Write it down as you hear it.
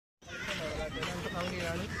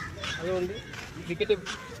ഫാമിലിയാണ്. അതുകൊണ്ട് വിക്കറ്റ്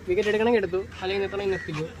എടുക്കണമെങ്കിൽ എടുത്തു, അല്ലെങ്കിൽ നിർത്തണമെങ്കിൽ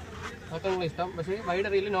നിർത്തിക്കും. അതൊക്കെ നമ്മളെ ഇഷ്ടം. പക്ഷേ വൈഡ്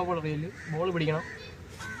എറിയൽ, നോ ബോൾ എറിയൽ, ബോൾ പിടിക്കണം,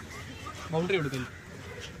 ബൗണ്ടറി കൊടുക്കില്ല,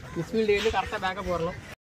 മിസ്ഫീൽഡ് ചെയ്യൽ, കറക്റ്റ് ബാക്കപ്പ് വരണം.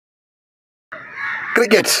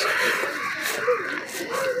 ക്രിക്കറ്റ്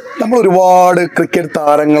നമ്മൾ ഒരുപാട് ക്രിക്കറ്റ്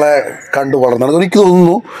താരങ്ങളെ കണ്ടു വളർന്നതാണ്. എനിക്ക്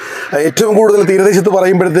തോന്നുന്നു ഏറ്റവും കൂടുതൽ തീരദേശത്ത്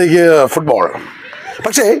പറയുമ്പോഴത്തേക്ക് ഫുട്ബോൾ.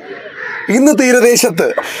 പക്ഷേ ഇന്ന് തീരദേശത്ത്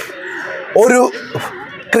ഒരു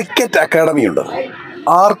ക്രിക്കറ്റ് അക്കാഡമിയുണ്ട്.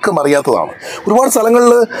 ആർക്കും അറിയാത്തതാണ്. ഒരുപാട്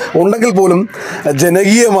സ്ഥലങ്ങളിൽ ഉണ്ടെങ്കിൽ പോലും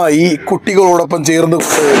ജനകീയമായി കുട്ടികളോടൊപ്പം ചേർന്ന്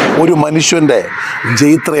ഒരു മനുഷ്യൻ്റെ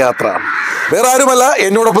ജൈത്രയാത്ര. വേറെ ആരുമല്ല,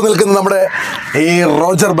 എന്നോടൊപ്പം നിൽക്കുന്ന നമ്മുടെ ഈ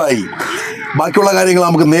റോജർ ഭായി. ബാക്കിയുള്ള കാര്യങ്ങൾ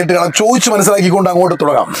നമുക്ക് നേരിട്ട് കാണാം, ചോദിച്ച് മനസ്സിലാക്കിക്കൊണ്ട് അങ്ങോട്ട്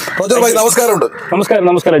തുടങ്ങാം. റോജർ ഭായി നമസ്കാരമുണ്ട്.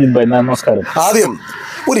 നമസ്കാരം അജിത് ഭായി. നമസ്കാരം. ആദ്യം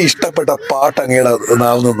ഒരു ഇഷ്ടപ്പെട്ട പാട്ട് അങ്ങയുടെ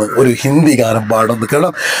നാവിൽ നിന്ന് ഒരു ഹിന്ദി ഗാനം പാടുന്നു.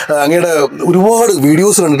 കാരണം അങ്ങയുടെ ഒരുപാട്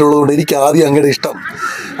വീഡിയോസ് കണ്ടിട്ടുള്ളതുകൊണ്ട് എനിക്ക് ആദ്യം അങ്ങയുടെ ഇഷ്ടം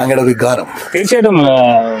അങ്ങയുടെ ഒരു ഗാനം. തീർച്ചയായിട്ടും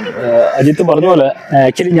അജിത്ത് പറഞ്ഞ പോലെ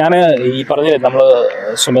ആക്ച്വലി ഞാൻ ഈ പറഞ്ഞ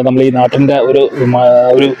നമ്മൾ ഈ നാട്ടിൻ്റെ ഒരു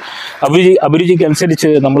അഭിരുചിക്ക് അനുസരിച്ച്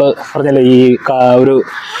നമ്മൾ പറഞ്ഞല്ലേ ഈ ഒരു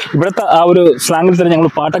ഇവിടുത്തെ ആ ഒരു സ്ലാങ്ങിൽ തന്നെ ഞങ്ങൾ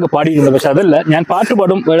പാട്ടൊക്കെ പാടിയിട്ടുണ്ട്. പക്ഷെ അതല്ല, ഞാൻ പാട്ട്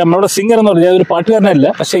പാടും. നമ്മുടെ സിംഗർ എന്ന് പറഞ്ഞാൽ ഒരു പാട്ടുകാരനല്ല,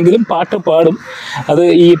 പക്ഷെ എങ്കിലും പാട്ട് പാടും. അത്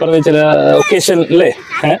ഈ പറഞ്ഞ ചില ഒക്കേഷൻ അല്ലേ,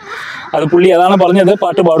 അത് പുള്ളി അതാണ് പറഞ്ഞത്,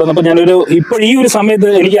 പാട്ട് പാടുന്നു. അപ്പം ഞാനൊരു ഇപ്പോൾ ഈ ഒരു സമയത്ത്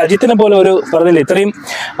എനിക്ക് അജിത്തിനെ പോലെ ഒരു പറഞ്ഞില്ല, ഇത്രയും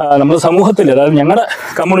നമ്മുടെ സമൂഹത്തിൽ, അതായത് ഞങ്ങളുടെ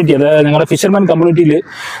കമ്മ്യൂണിറ്റി, അതായത് ഞങ്ങളുടെ ഫിഷർമാൻ കമ്മ്യൂണിറ്റിയിൽ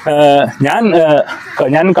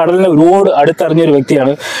ഞാൻ കടലിനെ ഒരുപാട് അടുത്തറിഞ്ഞൊരു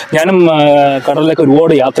വ്യക്തിയാണ്. ഞാനും കടലിലൊക്കെ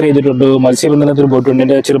ഒരുപാട് യാത്ര ചെയ്തിട്ടുണ്ട്, മത്സ്യബന്ധനത്തിന് പോയിട്ടുണ്ട്.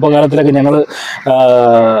 എൻ്റെ ചെറുപ്പകാലത്തിലൊക്കെ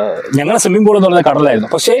ഞങ്ങളുടെ സ്വിമ്മിംഗ് പൂൾ എന്ന് പറഞ്ഞാൽ കടലായിരുന്നു.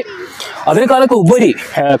 പക്ഷേ അതിനേക്കാളൊക്കെ ഉപരി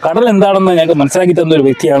കടൽ എന്താണെന്ന് ഞങ്ങൾക്ക് മനസ്സിലാക്കി തന്ന ഒരു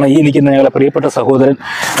വ്യക്തിയാണ് ഈ നിൽക്കുന്ന ഞങ്ങളുടെ പ്രിയപ്പെട്ട സഹോദരൻ.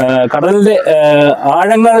 കടലിൻ്റെ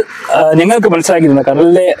ആഴങ്ങൾ ഞങ്ങൾക്ക് മനസ്സിലാക്കി തന്ന,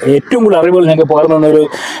 കടലിലെ ഏറ്റവും കൂടുതൽ അറിവുകൾ ഞങ്ങൾക്ക് പകർന്നു തന്ന ഒരു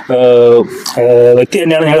വ്യക്തി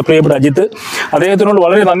തന്നെയാണ് ഞങ്ങളുടെ പ്രിയപ്പെട്ട അജിത്ത്. അദ്ദേഹത്തിനോട്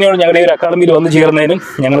വളരെ നന്ദിയാണ് ഞങ്ങളുടെ ഈ ഒരു അക്കാദമിയിൽ വന്നു ചേർന്നതിനും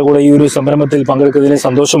ഞങ്ങളുടെ കൂടെ ഈ ഒരു സംരംഭത്തിൽ പങ്കെടുക്കുന്നതിനും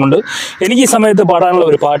സന്തോഷമുണ്ട്. എനിക്ക് ഈ സമയത്ത് പാടാനുള്ള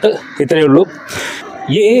ഒരു പാട്ട് ഇത്രയേ ഉള്ളൂ.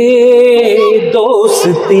 ये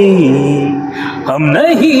दोस्ती हम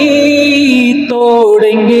नहीं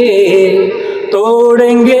तोड़ेंगे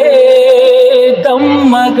दम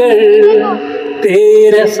मगर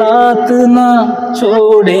तेरे साथ ना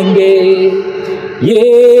छोड़ेंगे. ये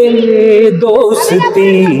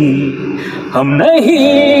दोस्ती हम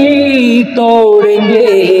नहीं तोड़ेंगे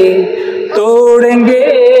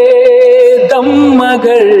दम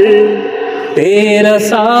मगर तेरा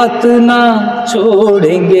साथ ना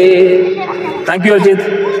छोड़ेंगे. Thank you Ajith.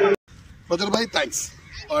 Roger Bhai thanks.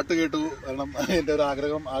 പാട്ട് കേട്ടു. കാരണം എൻ്റെ ഒരു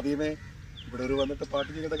ആഗ്രഹം ആദ്യമേ ഇവിടെ ഒരു വന്നിട്ട് പാട്ട്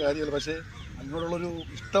ചെയ്യേണ്ട കാര്യമല്ല, പക്ഷേ അങ്ങോട്ടുള്ളൊരു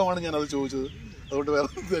ഇഷ്ടമാണ് ഞാനത് ചോദിച്ചത്. അതുകൊണ്ട് വേറെ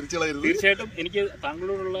ധരിച്ചളായിരുന്നു. തീർച്ചയായിട്ടും എനിക്ക്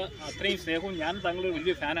താങ്കളോടുള്ള അത്രയും സ്നേഹവും, ഞാൻ താങ്കളുടെ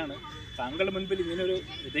വലിയ ഫാനാണ്. താങ്കളുടെ മുൻപിൽ ഇങ്ങനൊരു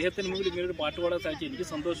ഇദ്ദേഹത്തിന് മുമ്പിൽ ഇങ്ങനൊരു പാട്ട് പാടാൻ സാധിച്ചു എനിക്ക്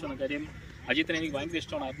സന്തോഷമാണ്. കാര്യം അജിത്തിനെ എനിക്ക് ഭയങ്കര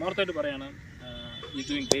ഇഷ്ടമാണ്. ആത്മാർത്ഥമായിട്ട് പറയാണ്, is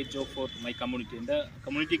doing great job for my community. എൻ്റെ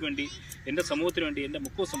കമ്മ്യൂണിറ്റിക്ക് വേണ്ടി, എൻ്റെ സമൂഹത്തിന് വേണ്ടി, എൻ്റെ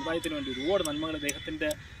മുക്കോ സമുദായത്തിന് വേണ്ടി ഒരുപാട് നന്മകൾ അദ്ദേഹത്തിൻ്റെ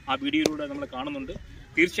ആ വീഡിയോയിലൂടെ നമ്മൾ കാണുന്നുണ്ട്.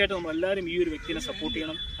 തീർച്ചയായിട്ടും നമ്മളെല്ലാവരും ഈ ഒരു വ്യക്തിനെ സപ്പോർട്ട്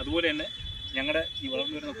ചെയ്യണം. അതുപോലെ തന്നെ ഞങ്ങളുടെ ഈ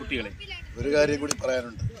വളർന്നു വരുന്ന കുട്ടികളെ. ഒരു കാര്യം കൂടി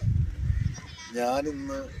പറയാനുണ്ട്.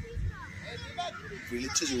 ഞാനിന്ന്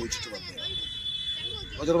വിളിച്ചു ചോദിച്ചിട്ട് വന്നതാണ്.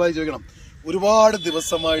 റോജർ ഭായി ചോദിക്കണം. ഒരുപാട്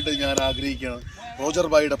ദിവസമായിട്ട് ഞാൻ ആഗ്രഹിക്കുകയാണ്. റോജർ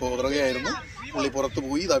ഭായിയുടെ പുറകെയായിരുന്നു. പുള്ളി പുറത്ത്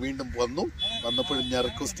പോയി, ഇതാ വീണ്ടും വന്നപ്പോഴും ഞാൻ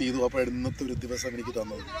റിക്വസ്റ്റ് ചെയ്തു. അപ്പോഴാണ് ഇന്നത്തെ ഒരു ദിവസം എനിക്ക്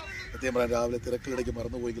തന്നത്. സത്യം പറയാൻ രാവിലെ തിരക്കിലിടയ്ക്ക്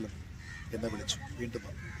മറന്നുപോയെങ്കിലും എന്നെ വിളിച്ചു, വീണ്ടും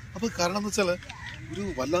വന്നു. അപ്പോൾ കാരണം എന്ന് വെച്ചാൽ ഒരു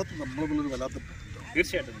വല്ലാത്ത നമ്മളുള്ളൊരു വല്ലാത്ത.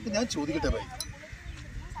 തീർച്ചയായിട്ടും ഞാൻ ചോദിക്കട്ടെ ഭായി,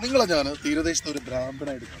 നിങ്ങളെ ഞാൻ തീരദേശത്ത് ഒരു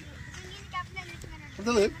ബ്രാഹ്മണായിട്ട് കാണും.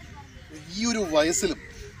 എന്നാൽ ഈ ഒരു വയസ്സിലും,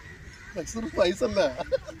 വയസ്സല്ല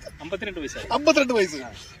 52 വയസ്സ്,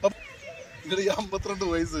 നിങ്ങളുടെ ഈ 52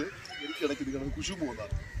 വയസ്സ് എനിക്ക് ഇടയ്ക്ക് നിൽക്കണം കുശു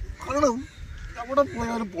പോകുന്നതാണ്. കാരണം എവിടെ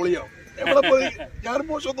പോയാലും പൊളിയാവും. എവിടെ പോയി ഞാനും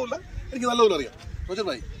മോശമൊന്നുമില്ല, എനിക്ക് നല്ലപോലെ അറിയാം. റോജർ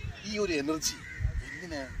ഭായി, ഈ ഒരു എനർജി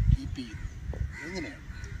എങ്ങനെയാണ് കീപ്പ് ചെയ്യുന്നത്? എങ്ങനെയാണ്?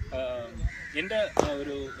 എൻ്റെ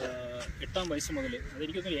ഒരു 8ാം വയസ്സ് മുതൽ,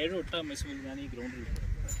 അതെനിക്കൊന്ന് 7 8 വയസ്സ് മുതൽ ഞാൻ ഈ ഗ്രൗണ്ടിൽ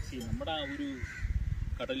നമ്മുടെ ആ ഒരു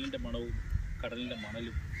കടലിൻ്റെ മണവും കടലിൻ്റെ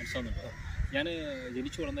മണലും മനസ്സിലാകുന്നുണ്ട്. ഞാൻ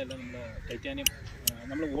ജനിച്ചു വളർന്നതെല്ലാം നമ്മുടെ ടൈറ്റാനിയം,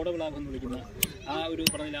 നമ്മൾ ഓടവിളാകം എന്ന് വിളിക്കുന്ന ആ ഒരു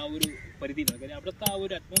പറഞ്ഞാൽ ആ ഒരു പരിധിയിലാണ്. കാര്യം അവിടുത്തെ ആ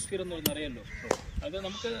ഒരു അറ്റ്മോസ്ഫിയർ എന്ന് പറഞ്ഞാൽ അറിയാമല്ലോ. അത്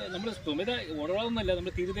നമ്മൾ സുമിത ഓടവിളാകൊന്നല്ല,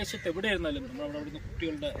 നമ്മൾ തീരദേശത്ത് എവിടെയായിരുന്നാലും നമ്മളവിടെ അവിടുന്ന്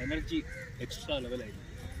കുട്ടികളുടെ എനർജി എക്സ്ട്രാ ലെവലായിരുന്നു.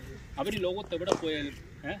 അവർ ലോകത്ത് എവിടെ പോയാലും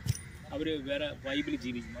അവർ വേറെ വൈബിൽ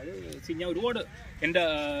ജീവിക്കും. അത് ഞാൻ ഒരുപാട്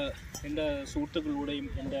എൻ്റെ സുഹൃത്തുക്കളിലൂടെയും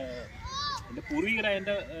എൻ്റെ പൂർവികരായ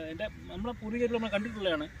നമ്മളെ പൂർവികർ നമ്മൾ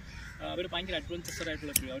കണ്ടിട്ടുള്ളതാണ്. അവർ ഭയങ്കര അഡ്വഞ്ചറസ്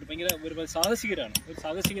ആയിട്ടുള്ള, അവർ ഭയങ്കര ഒരു സാഹസികരാണ്. ഒരു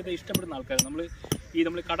സാഹസികത ഇഷ്ടപ്പെടുന്ന ആൾക്കാരാണ്.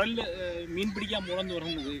 നമ്മൾ കടലിൽ മീൻ പിടിക്കാൻ പോകണമെന്ന്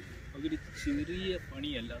പറയുന്നത് അതൊരു ചെറിയ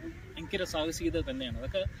പണിയല്ല, അത് ഭയങ്കര സാഹസികത തന്നെയാണ്.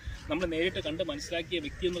 അതൊക്കെ നമ്മൾ നേരിട്ട് കണ്ട് മനസ്സിലാക്കിയ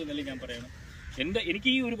വ്യക്തി എന്നുള്ള നിലയിൽ ഞാൻ പറയണം. എനിക്ക്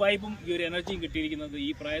ഈ ഒരു വൈബും ഈ ഒരു എനർജിയും കിട്ടിയിരിക്കുന്നത് ഈ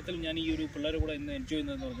പ്രായത്തിൽ ഞാൻ ഈ ഒരു പിള്ളേരെ കൂടെ ഇന്ന് എൻജോയ്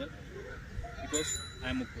ചെയ്യുന്നതെന്ന് പറഞ്ഞാൽ ബിക്കോസ് ഐ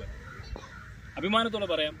എം മുക്കുവൻ. അഭിമാനത്തോടെ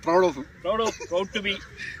പറയാം, proud to B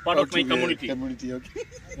part of my community.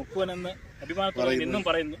 മുക്കുവൻ എന്ന് അഭിമാനത്തോടെ എന്നും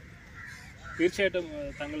പറയുന്നു. തീർച്ചയായിട്ടും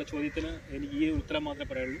താങ്കളുടെ ചോദ്യത്തിന് എനിക്ക് ഈ ഉത്തരം മാത്രമേ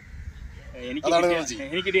പറയുള്ളൂ.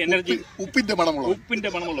 എനിക്ക് എനർജി ഉപ്പിന്റെ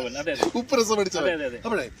മണമുള്ളവൻ. അതെ അതെ.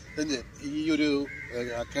 അപ്പോഴേ ഈ ഒരു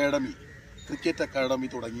അക്കാഡമി, ക്രിക്കറ്റ് അക്കാഡമി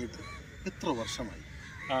തുടങ്ങിയിട്ട് എത്ര വർഷമായി?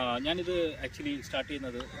 ഞാനിത് ആക്ച്വലി സ്റ്റാർട്ട്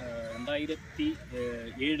ചെയ്യുന്നത്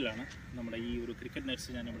 2007 നമ്മുടെ ഈ ഒരു ക്രിക്കറ്റ്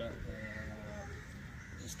നൈറ്റ്സ് ഞാനിവിടെ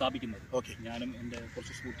സ്ഥാപിക്കുന്നത്. ഞാനും എൻ്റെ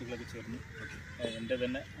കുറച്ച് സുഹൃത്തുക്കളൊക്കെ ചേർന്ന്, എൻ്റെ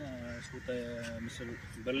തന്നെ സുഹൃത്ത് മിസ്റ്റർ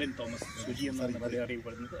ബെർലിൻ തോമസ്, സുജി എന്നാണ്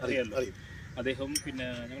അറിയപ്പെടുന്നത്, അറിയാമല്ലോ അദ്ദേഹം. പിന്നെ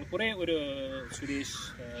ഞങ്ങൾ കുറേ ഒരു സുരേഷ്,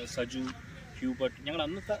 സജു, ഹ്യൂബർട്ട്, ഞങ്ങൾ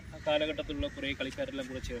അന്നത്തെ കാലഘട്ടത്തിലുള്ള കുറേ കളിക്കാരെല്ലാം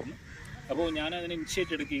കൂടെ ചേർന്ന്, അപ്പോൾ ഞാനതിനെ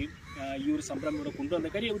ഇനിഷ്യേറ്റ് എടുക്കുകയും ഈ ഒരു സംരംഭം ഇവിടെ കൊണ്ടുവന്ന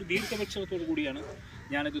കാര്യം ഒരു ദീർഘവീക്ഷണത്തോടു കൂടിയാണ്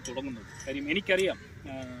ഞാനിത് തുടങ്ങുന്നത്. കാര്യം എനിക്കറിയാം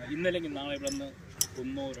ഇന്നല്ലെങ്കിൽ നാളെ ഇവിടെ നിന്ന്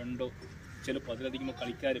 1 2 ചിലപ്പോൾ അതിലധികമോ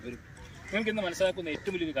കളിക്കാർ വരും. നിങ്ങൾക്ക് ഇന്ന് മനസ്സിലാക്കുന്ന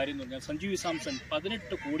ഏറ്റവും വലിയൊരു കാര്യം എന്ന് പറഞ്ഞാൽ സഞ്ജു വി സാംസൺ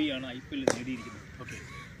 18 കോടിയാണ് IPL നേടിയിരിക്കുന്നത്.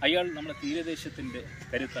 അയാൾ നമ്മുടെ തീരദേശത്തിൻ്റെ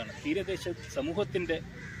കരുത്താണ്, തീരദേശ സമൂഹത്തിൻ്റെ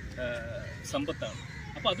സമ്പത്താണ്.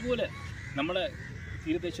 അപ്പോൾ അതുപോലെ നമ്മുടെ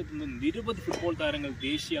തീരദേശത്തു നിന്ന് നിരവധി ഫുട്ബോൾ താരങ്ങൾ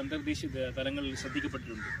ദേശീയ അന്തർദേശീയ തലങ്ങളിൽ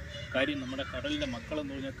ശ്രദ്ധിക്കപ്പെട്ടിട്ടുണ്ട്. കാര്യം നമ്മുടെ കടലിലെ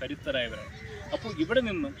മക്കളെന്ന് പറഞ്ഞാൽ കരുത്തരായവരാണ്. അപ്പോൾ ഇവിടെ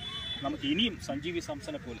നിന്നും നമുക്ക് ഇനിയും സഞ്ജു വി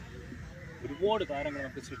സാംസനെ പോലെ ഒരുപാട് താരങ്ങൾ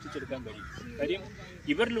നമുക്ക് സൃഷ്ടിച്ചെടുക്കാൻ കഴിയും. കാര്യം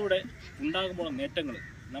ഇവരിലൂടെ ഉണ്ടാകുമ്പോൾ നേട്ടങ്ങൾ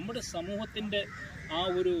നമ്മുടെ സമൂഹത്തിൻ്റെ ആ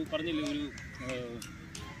ഒരു പറഞ്ഞില്ലേ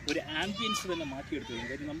ഒരു ആംബിയൻസ് തന്നെ മാറ്റിയെടുത്തു.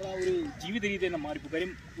 കാര്യം നമ്മൾ ആ ഒരു ജീവിത രീതി തന്നെ മാറിപ്പോകും.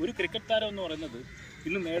 കാര്യം ഒരു ക്രിക്കറ്റ് താരം എന്ന് പറയുന്നത്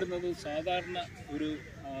ഇന്ന് നേടുന്നത് സാധാരണ ഒരു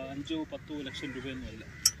 5-10 ലക്ഷം രൂപയൊന്നുമല്ല,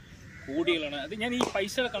 കോടികളാണ്. അത് ഞാൻ ഈ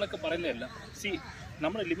പൈസയുടെ കണക്ക് പറയുന്നതല്ല.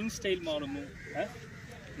 നമ്മുടെ ലിവിങ് സ്റ്റൈൽ മാറുന്നു,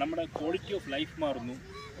 നമ്മുടെ ക്വാളിറ്റി ഓഫ് ലൈഫ് മാറുന്നു.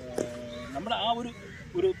 നമ്മുടെ ആ ഒരു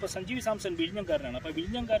ഇപ്പോൾ സഞ്ജു വി സാംസൺ വിഴിഞ്ഞംകാരനാണ്. അപ്പോൾ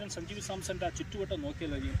വിഴിഞ്ഞംകാരൻ സഞ്ജു വി സാംസൻ്റെ ആ ചുറ്റുവട്ടം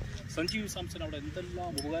നോക്കിയാൽ കഴിയും സഞ്ജു വി സാംസൺ അവിടെ എന്തെല്ലാം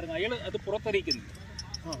ഉപകാരങ്ങൾ അയാൾ അത് പുറത്തറിയിക്കുന്നു.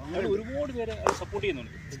 അയാൾ ഒരുപാട് പേര് അത് സപ്പോർട്ട്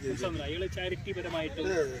ചെയ്യുന്നുണ്ട്. അയാൾ ചാരിറ്റി പരമായിട്ട്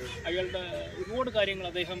അയാളുടെ ഒരുപാട് കാര്യങ്ങൾ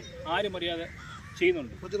അദ്ദേഹം ആരും അറിയാതെ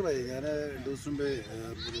ചെയ്യുന്നുണ്ട്. ഞാൻ 2 ദിവസം മുമ്പേ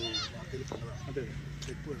ഒരു വാർത്തയിൽ കണ്ടതാണ്,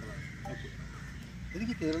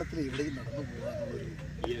 എനിക്ക് കേരളത്തിൽ എവിടെയും നടന്നു പോകാനുള്ളൊരു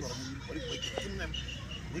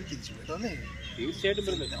തീർച്ചയായിട്ടും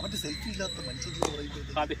സെൽഫി ഇല്ലാത്ത മനുഷ്യർ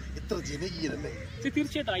എത്ര ജനകീയതല്ലേ.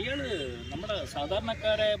 തീർച്ചയായിട്ടും അയാള് നമ്മുടെ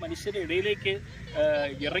സാധാരണക്കാരെ മനുഷ്യരുടെ ഇടയിലേക്ക്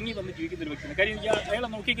ഇറങ്ങി വന്ന് ജീവിക്കുന്ന ഒരു വ്യക്തിയാണ്. കാര്യം അയാളെ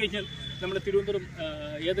നോക്കിക്കഴിഞ്ഞാൽ നമ്മൾ തിരുവനന്തപുരം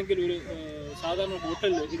ഏതെങ്കിലും ഒരു സാധാരണ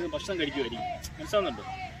ഹോട്ടലിൽ ഇരുന്ന് ഭക്ഷണം കഴിക്കുമായിരിക്കും, മനസ്സിലാകുന്നുണ്ട്.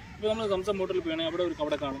 ഇപ്പോൾ നമ്മൾ സംസം ഹോട്ടലിൽ പോവുകയാണെങ്കിൽ അവിടെ ഒരു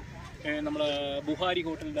കവിടെ കാണും, നമ്മുടെ ബുഹാരി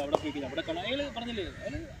ഹോട്ടലിൻ്റെ അവിടെ പോയി കഴിഞ്ഞാൽ അവിടെ കാണാം. അയാൾ പറഞ്ഞില്ലേ,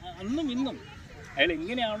 അയാൾ അന്നും ഇന്നും അയാൾ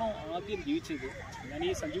എങ്ങനെയാണോ ആദ്യം ജീവിച്ചത്. ഞാൻ ഈ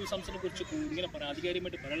സഞ്ജു വി സാംസനെ കുറിച്ച് ഇങ്ങനെ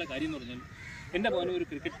ആധികാരികമായിട്ട് പറയാനുള്ള കാര്യം എന്ന് പറഞ്ഞാൽ എൻ്റെ മോനും ഒരു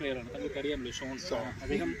ക്രിക്കറ്റ് പ്ലെയറാണ്, താങ്കൾക്ക് അറിയാമല്ലോ, ഷോൺ.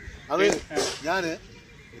 അദ്ദേഹം ഞാൻ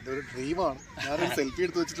ഒരു ഡ്രീമാണ്, ഞാനൊരു സെൽഫി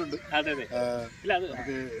എടുത്ത് വെച്ചിട്ടുണ്ട്. അതെ അതെ. ഇല്ല അത്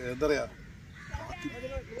എന്താ പറയാ,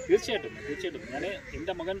 തീർച്ചയായിട്ടും ഞാൻ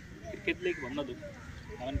എൻ്റെ മകൻ ക്രിക്കറ്റിലേക്ക് വന്നതും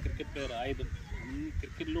അവൻ ക്രിക്കറ്റ് പ്ലെയർ ആയതും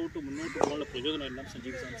ക്രിക്കറ്റിലോട്ട് മുന്നോട്ട് പോകാനുള്ള പ്രചോദനം എല്ലാം സഞ്ജു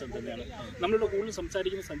വി സാംസൺ തന്നെയാണ്. നമ്മളിവിടെ കൂടുതൽ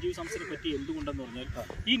സംസാരിക്കുന്ന സഞ്ജു വി സാംസനെ പറ്റി എന്തുകൊണ്ടെന്ന് പറഞ്ഞാൽ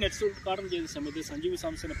ഈ നെറ്റ്സ് ഉദ്ഘാടനം ചെയ്ത സമയത്ത് സഞ്ജു വി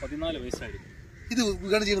സാംസണ് 14 വയസ്സായിരുന്നു. ഇത്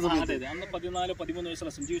ഉദ്ഘാടനം ചെയ്യുന്ന സമയത്ത് അതെ അന്ന് 14-13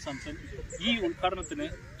 വയസ്സുള്ള സഞ്ജു വി സാംസൺ ഈ ഉദ്ഘാടനത്തിന്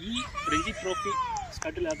ഈ രഞ്ജി ട്രോഫി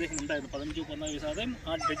സ്കട്ടിൽ അദ്ദേഹം ഉണ്ടായിരുന്നു. 15-14 വയസ്സ് അദ്ദേഹം ആ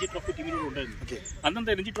രഞ്ജി ട്രോഫി ടീമിനോട് ഉണ്ടായിരുന്നു.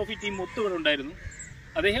 അന്നത്തെ രഞ്ജി ട്രോഫി ടീം ഒത്തുകൂടെ ഉണ്ടായിരുന്നു.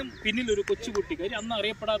 അദ്ദേഹം പിന്നിൽ ഒരു കൊച്ചുകുട്ടി, കാര്യം അന്ന്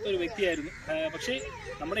അറിയപ്പെടാത്ത ഒരു വ്യക്തിയായിരുന്നു. പക്ഷേ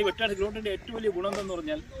നമ്മുടെ ഈ വെട്ടാട് ഗ്രൗണ്ടിൻ്റെ ഏറ്റവും വലിയ ഗുണം എന്ന്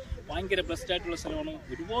പറഞ്ഞാൽ ഭയങ്കര ബ്ലസ്ഡ് ആയിട്ടുള്ള സ്ഥലമാണ്.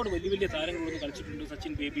 ഒരുപാട് വലിയ താരങ്ങളൊന്നും കളിച്ചിട്ടുണ്ട്.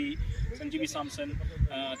 സച്ചിൻ ബേബി, സഞ്ജു വി സാംസൺ,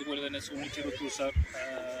 അതുപോലെ തന്നെ സോണി ചെറുത്തു സർ,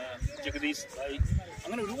 ജഗദീഷ് ഭായ്,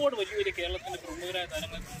 അങ്ങനെ ഒരുപാട് വലിയ കേരളത്തിൻ്റെ പ്രമുഖരായ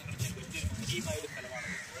താരങ്ങൾ ടീമായ ഒരു സ്ഥലമാണ്.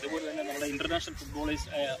 അതുപോലെ തന്നെ നമ്മുടെ ഇൻ്റർനാഷണൽ ഫുട്ബോളേഴ്സ്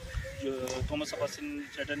തോമസ് അബാസിൻ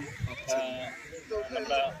ചേട്ടൻ,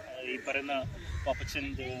 നമ്മുടെ ഈ പറയുന്ന പാപ്പച്ചൻ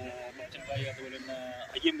ഭായ്, അതുപോലെ തന്നെ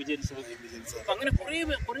IM വിജയൻ സർ, അപ്പം അങ്ങനെ കുറേ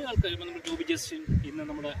ആൾക്കാർ. ഇപ്പം നമ്മുടെ ജോബി ജസ്റ്റിൻ ഇന്ന്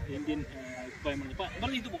നമ്മുടെ ഇന്ത്യൻ ഇപ്പം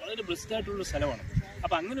പറഞ്ഞാൽ ഇത് വളരെ ബ്ലെസ്ഡ് ആയിട്ടുള്ളൊരു സ്ഥലമാണ്.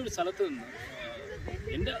 അപ്പം അങ്ങനെ ഒരു സ്ഥലത്ത് നിന്ന്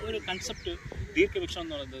എൻ്റെ ഒരു കൺസെപ്റ്റ് ദീർഘവീക്ഷണം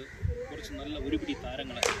എന്ന് പറയുന്നത് കുറച്ച് നല്ല ഒരുപിടി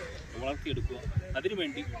താരങ്ങളെ വളർത്തിയെടുക്കുക,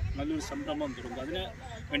 അതിനുവേണ്ടി നല്ലൊരു സംരംഭം തുടങ്ങുക. അതിന്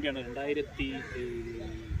വേണ്ടിയാണ്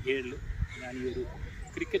 2007 ഞാൻ ഈ ഒരു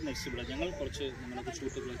ക്രിക്കറ്റ് നൈറ്റ്സ് ഇവിടെ ഞങ്ങൾ കുറച്ച് ഞങ്ങളൊക്കെ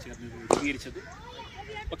സുഹൃത്തുക്കളെ ചേർന്ന് രൂപീകരിച്ചത്.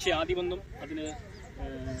 പക്ഷേ ആദ്യമൊന്നും അതിന്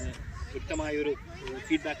വ്യക്തമായൊരു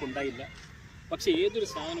ഫീഡ്ബാക്ക് ഉണ്ടായില്ല. പക്ഷേ ഏതൊരു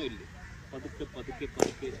സാധനവും ഇല്ല, പതുക്കെ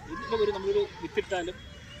ഇതിൻ്റെ നമ്മളൊരു വിത്തിട്ടാലും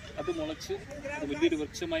അത് മുളച്ച് അത് വലിയൊരു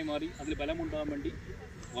വൃക്ഷമായി മാറി അതിൽ ബലമുണ്ടാകാൻ വേണ്ടി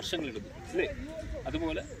വർഷങ്ങളെടുക്കും, അല്ലേ?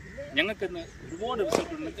 അതുപോലെ ഞങ്ങൾക്കിന്ന് ഒരുപാട്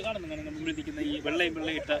റിസൾട്ട് ഉണ്ട്. കാണുന്ന മുമ്പിൽ നിൽക്കുന്ന ഈ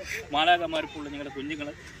വെള്ളയിട്ട മാലാകമാർക്കുള്ള ഞങ്ങളുടെ കുഞ്ഞുങ്ങൾ.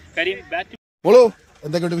 കാര്യം ബാറ്റ് മോളോ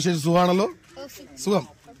എന്തൊക്കെയുണ്ട് വിശേഷം? സുഖമാണല്ലോ? സുഖം.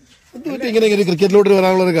 ഇങ്ങനെ ക്രിക്കറ്റിലോട്ട്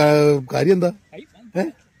വരാനുള്ള ഒരു കാര്യം എന്താ?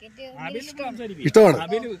 ഇഷ്ടമാണ്.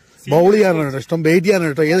 ബൗൾ ചെയ്യാനാണ് ഇഷ്ടം, ബാറ്റ്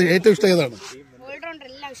ചെയ്യാനാണ് ഇഷ്ടം, ഏറ്റവും ഇഷ്ടം ഏതാണ്?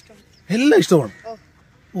 എല്ലാം ഇഷ്ടമാണ്.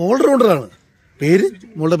 ഓൾറൗണ്ടറാണ്. പേര്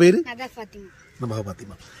മോളുടെ പേര്?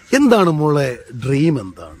 ഫാത്തിമ. എന്താണ് മോളെ ഡ്രീം?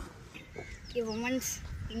 എന്താണ്?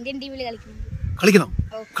 കളിക്കണം.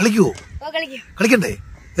 കളിക്കുവോ? കളിക്കണ്ടേ?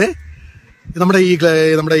 നമ്മുടെ ഈ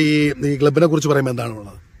ക്ലബിനെ കുറിച്ച് പറയുമ്പോൾ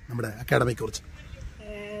എന്താണുള്ളത്? നമ്മുടെ അക്കാഡമിയെ കുറിച്ച്?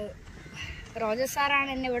 റോജർ സാറാണ്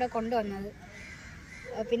എന്നെ ഇവിടെ കൊണ്ടുവന്നത്.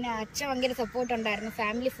 പിന്നെ അച്ഛൻ ഭയങ്കര സപ്പോർട്ട് ഉണ്ടായിരുന്നു,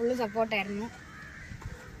 ഫാമിലി ഫുള്ളും സപ്പോർട്ടായിരുന്നു.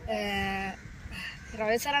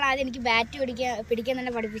 റോജർ സാറാണ് ആദ്യം എനിക്ക് ബാറ്റ് പിടിക്കാൻ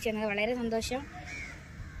തന്നെ പഠിപ്പിച്ചത്, വളരെ സന്തോഷം.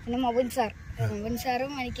 പിന്നെ മൊബിൻ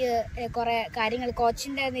സാറും എനിക്ക് കുറേ കാര്യങ്ങൾ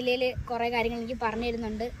കോച്ചിൻ്റെ നിലയിൽ കുറേ കാര്യങ്ങൾ എനിക്ക് പറഞ്ഞു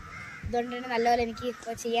തരുന്നുണ്ട്. അതുകൊണ്ട് തന്നെ നല്ലപോലെ എനിക്ക്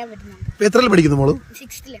ചെയ്യാൻ പറ്റുന്നുണ്ട്. എത്രയിൽ പഠിക്കുന്നു മോള്?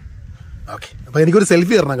 6th. ഓക്കെ, അപ്പൊ എനിക്കൊരു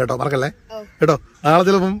സെൽഫി തരണം കേട്ടോ, മറക്കല്ലേ കേട്ടോ. നാളെ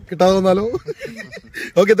ചിലപ്പം കിട്ടാതെ വന്നാലോ?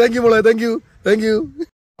 ഓക്കെ, താങ്ക് യു മോളെ. Thank you.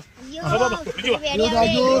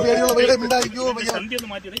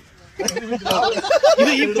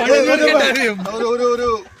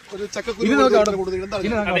 ഒരു ചക്കക്കുരു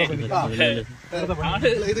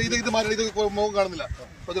കാണുന്നില്ല.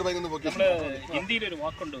 ഹിന്ദിയിൽ ഒരു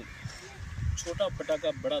വാക്കുണ്ട്, छोटा पटाखा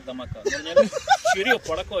बड़ा धमाका. ചെറിയ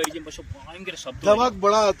പടക്കമായിരിക്കും, പക്ഷെ ഭയങ്കര ശബ്ദം.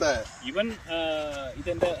 ഇവൻ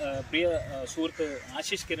ഇതെന്റെ പ്രിയ സുഹൃത്ത്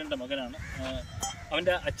ആശിഷ് കിരണിന്റെ മകനാണ്.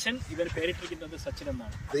 അവന്റെ അച്ഛൻ ഇവന് പേരിട്ടിരിക്കുന്നത് സച്ചിൻ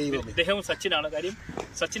എന്നാണ്. ഇദ്ദേഹവും സച്ചിനാണ്. കാര്യം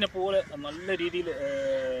സച്ചിനെ പോലെ നല്ല രീതിയിൽ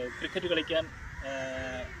ക്രിക്കറ്റ് കളിക്കാൻ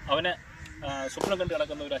അവനെ സ്വപ്നം കണ്ട്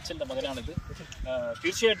കിടക്കുന്ന ഒരു അച്ഛൻ്റെ മകനാണിത്.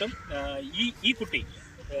 തീർച്ചയായിട്ടും ഈ കുട്ടി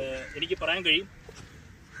എനിക്ക് പറയാൻ കഴിയും,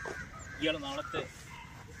 ഇയാൾ നാളത്തെ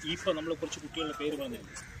ഇപ്പം നമ്മൾ കുറച്ച് കുട്ടികളുടെ പേര്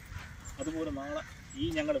പറഞ്ഞിരുന്നു, അതുപോലെ നാളെ ഈ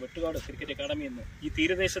ഞങ്ങളുടെ വെട്ടുകാട് ക്രിക്കറ്റ് അക്കാഡമിയിൽ നിന്ന്, ഈ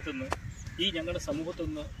തീരദേശത്തു നിന്ന്, ഈ ഞങ്ങളുടെ സമൂഹത്തിൽ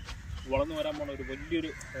നിന്ന് വളർന്നു വരാൻ പോണ ഒരു വലിയൊരു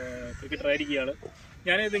ക്രിക്കറ്ററായിരിക്കും ഇയാൾ.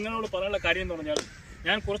 ഞാൻ നിങ്ങളോട് പറയാനുള്ള കാര്യം എന്ന് പറഞ്ഞാൽ,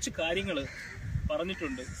 ഞാൻ കുറച്ച് കാര്യങ്ങൾ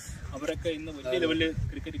പറഞ്ഞിട്ടുണ്ട്, അവരൊക്കെ ഇന്ന് വലിയ ലെവലിൽ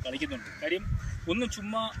ക്രിക്കറ്റ് കളിക്കുന്നുണ്ട്. കാര്യം ഒന്നും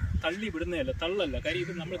ചുമ്മാ തള്ളി വിടുന്നതല്ല, തള്ളല്ല. കാര്യം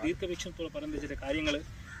ഇത് നമ്മൾ ദീർഘവീക്ഷണത്തോടെ പറയുന്ന ചില കാര്യങ്ങൾ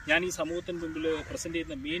ഞാൻ ഈ സമൂഹത്തിന് മുമ്പിൽ പ്രസൻറ്റ്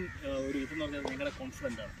ചെയ്യുന്ന മെയിൻ ഒരു ഇതെന്ന് പറഞ്ഞാൽ നിങ്ങളുടെ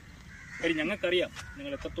കോൺഫിഡൻ്റ് ആണ്. കാര്യം ഞങ്ങൾക്കറിയാം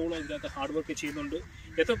നിങ്ങൾ എത്രത്തോളം ഇതിനകത്ത് ഹാർഡ് വർക്ക് ചെയ്യുന്നുണ്ട്,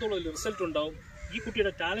 എത്രത്തോളം ഇതിൽ റിസൾട്ട് ഉണ്ടാവും. ഈ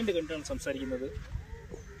കുട്ടിയുടെ ടാലൻറ്റ് കണ്ടാണ് സംസാരിക്കുന്നത്.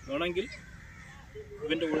 വേണമെങ്കിൽ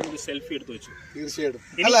ഇവൻ്റെ കൂടെ ഒരു സെൽഫി എടുത്തു വെച്ചു. തീർച്ചയായിട്ടും.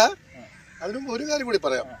 അല്ല, അതിനും ഒരു കാര്യം കൂടി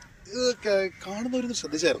പറയാം. ഇത് കാണുന്നവരൊന്നും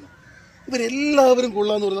ശ്രദ്ധിച്ചായിരുന്നു, ഇവരെല്ലാവരും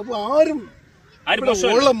കൊള്ളാന്ന് പറഞ്ഞപ്പോ ആരും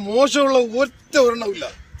മോശമുള്ള ഒറ്റ ഒരെണ്ണമില്ല.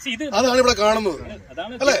 അതാണ് ഇവിടെ കാണുന്നത്,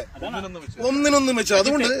 അല്ലെ? ഒന്നിനൊന്നും വെച്ച്.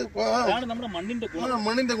 അതുകൊണ്ട് നമ്മുടെ മണ്ണിന്റെ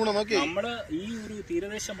ഗുണം. നമ്മുടെ ഈ ഒരു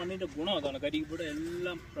തീരദേശ മണ്ണിന്റെ ഗുണം അതാണ്. കാര്യം ഇവിടെ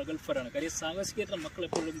എല്ലാം പ്രഗത്ഭരാണ്. കാര്യം സാഹസികരുടെ മക്കൾ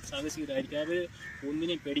എപ്പോഴും സാഹസികരായിരിക്കും. അവർ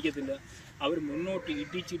ഒന്നിനെയും പേടിക്കത്തില്ല. അവർ മുന്നോട്ട്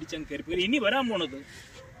ഇടിച്ചിടിച്ചാൽ കയറി. ഇനി വരാൻ പോണത്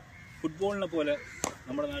ഫുട്ബോളിനെ പോലെ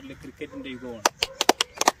നമ്മുടെ നാട്ടിലെ ക്രിക്കറ്റിന്റെ യുഗമാണ്.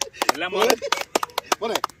 എല്ലാം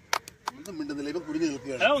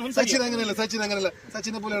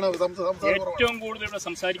സച്ചിനെ പോലെയാണ് ഏറ്റവും കൂടുതൽ ഇവിടെ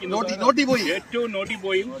സംസാരിക്കുന്നത്, ഏറ്റവും നോട്ടി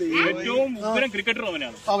പോയും ഏറ്റവും ഉഗ്രം ക്രിക്കറ്ററും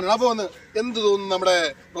അവനാണ്. അപ്പൊ വന്ന് എന്ത് തോന്നുന്നു നമ്മുടെ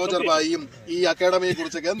റോജർ ഭായിയും ഈ അക്കാഡമിയെ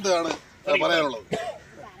കുറിച്ചൊക്കെ എന്താണ് പറയാനുള്ളത്?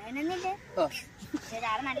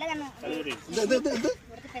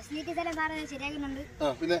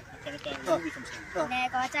 പിന്നെ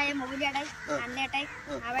കോച്ചായ മൊബിലേട്ടായി, അന്നേട്ടായി,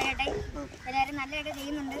 അവനേട്ടായി എല്ലാവരും നല്ലതായിട്ട്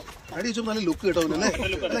ചെയ്യുന്നുണ്ട്. നല്ല ലുക്ക് കേട്ടോ,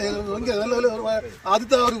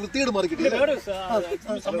 ആദ്യത്തെ ഒരു വൃത്തിയോട് മാറി കിട്ടി.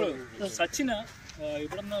 സച്ചിന്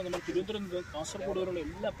ഇവിടുന്ന് നമ്മൾ തിരുവനന്തപുരം കാസർഗോഡ് വരെയുള്ള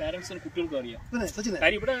എല്ലാ പാരന്റ്സിനും കുട്ടികൾക്കും അറിയാം.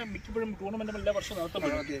 കാര്യം ഇവിടെ മിക്കപ്പോഴും ടൂർണമെന്റും എല്ലാ വർഷവും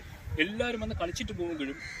നടത്തപ്പെടും. എല്ലാവരും വന്ന് കളിച്ചിട്ട്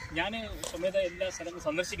പോകുമ്പോഴും ഞാൻ സ്വമേധ എല്ലാ സ്ഥലങ്ങളും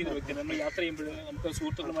സന്ദർശിക്കുന്ന വ്യക്തിയാണ്. നമ്മൾ യാത്ര ചെയ്യുമ്പോഴും നമുക്ക്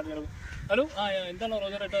സുഹൃത്തുക്കളുമായിട്ട് ഹലോ എന്താണ്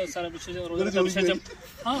റോജറായിട്ട് വിശേഷം?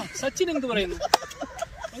 സച്ചിൻ എന്ത് പറയുന്നു?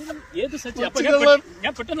 ഏത് സച്ചിൻ? അപ്പൊ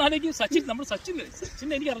ഞാൻ പെട്ടെന്ന് ആലോചിക്കും, സച്ചിൻ നമ്മൾ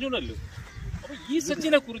സച്ചിനെ എനിക്ക് അറിഞ്ഞൂടല്ലോ. അപ്പൊ ഈ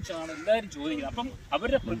സച്ചിനെ കുറിച്ചാണ് എല്ലാവരും ചോദിക്കുന്നത്. അപ്പം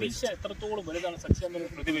അവരുടെ പ്രതീക്ഷ എത്രത്തോളം വലുതാണ് സച്ചിൻ എന്ന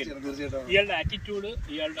പ്രതിഭയിൽ. ഇയാളുടെ ആറ്റിറ്റ്യൂഡ്,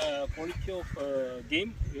 ഇയാളുടെ ക്വാളിറ്റി ഓഫ് ഗെയിം,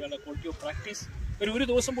 ഇയാളുടെ ക്വാളിറ്റി ഓഫ് പ്രാക്ടീസ് ഒരു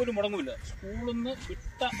ദിവസം പോലും മുടങ്ങൂല. സ്കൂളിൽ നിന്ന്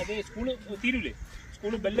വിട്ട അതേ സ്കൂള് തീരൂലേ,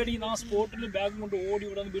 സ്കൂളിൽ ബെല്ലടിക്കുന്ന ആ സ്പോട്ടിൽ ബാഗ് കൊണ്ട് ഓടി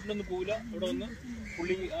ഇവിടെ നിന്ന് വീട്ടിലൊന്നും പോകില്ല. ഇവിടെ വന്ന്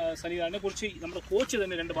പുള്ളി അതിനെ കുറിച്ച് നമ്മുടെ കോച്ച്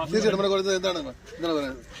തന്നെ 2 ഭാഗം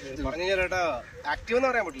പറഞ്ഞു ചേട്ടാ. ആക്റ്റീവ് എന്ന്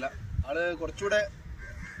പറയാൻ പറ്റില്ല, ആള് കുറച്ചുകൂടെ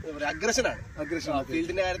അഗ്രഷനാണ്.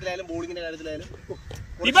 ഫീൽഡിന്റെ കാര്യത്തിലായാലും ബോളിങ്ങിന്റെ കാര്യത്തിലായാലും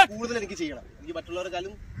കൂടുതൽ എനിക്ക് ചെയ്യണം. എനിക്ക്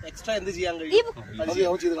മറ്റുള്ളവർക്കാലും എക്സ്ട്രാ എന്ത് ചെയ്യാൻ കഴിയും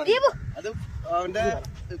അത് അവന്റെ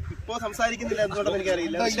ഇപ്പോ സംസാരിക്കുന്നില്ല എന്തുകൊണ്ടെന്ന്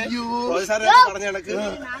എനിക്കറിയില്ല. പക്ഷെ സാർ പറഞ്ഞ കണക്ക്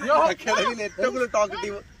അക്കാഡമിയിൽ ഏറ്റവും കൂടുതൽ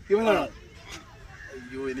ടോക്കറ്റീവ് ഇവനാണ്.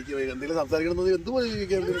 അയ്യോ എനിക്ക് എന്തെങ്കിലും സംസാരിക്കണം എന്തുപോലെ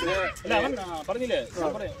അല്ല അവൻ പറഞ്ഞില്ലേ ഞാൻ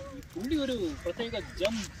പറയാം പുള്ളി ഒരു പ്രത്യേക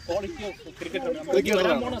ജം ക്വാളിറ്റി ഓഫ് ക്രിക്കറ്റർ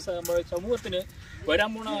വരാൻ പോണ സമൂഹത്തിന് വരാൻ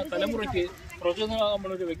പോണ തലമുറയ്ക്ക്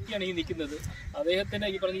പ്രചോദനമാകുന്ന ഒരു വ്യക്തിയാണ് ഈ നിൽക്കുന്നത്. അദ്ദേഹത്തിന്റെ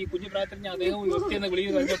ഈ പറഞ്ഞ ഈ കുഞ്ഞു പ്രായത്തിൽ അദ്ദേഹം ഒരു വ്യക്തി എന്ന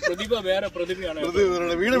വിളിയിൽ കഴിഞ്ഞ പ്രതിഭ വേറെ പ്രതിഭയാണ്.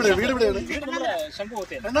 നമ്മുടെ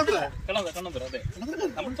ശംഭുവത്തെ കണ്ണന്തര അതെ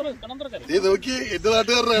കണ്ണന്തരക്കാരൻ എന്റെ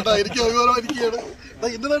നാട്ടുകാരനാ എനിക്ക്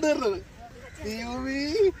എന്റെ നാട്ടുകാരനാണ്.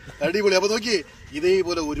 അടിപൊളി. അപ്പൊ നോക്കിയേ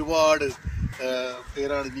ഇതേപോലെ ഒരുപാട്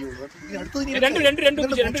പേരാണ്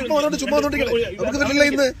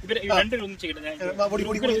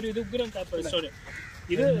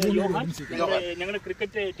ഇത് യോഹാൻ ഞങ്ങളുടെ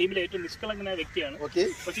ക്രിക്കറ്റ് ടീമിലെ ഏറ്റവും നിഷ്കളങ്കനായ വ്യക്തിയാണ്.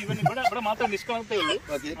 പക്ഷെ ഇവൻ ഇവിടെ മാത്രം നിഷ്കളങ്കതേ ഉള്ളൂ.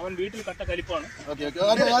 അവൻ വീട്ടിൽ കട്ട കലിപ്പാണ്.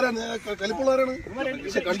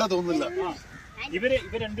 കണ്ടാ തോന്നുന്നില്ല. ഇവര്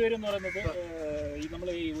രണ്ടുപേരും എന്ന് പറയുന്നത് ഈ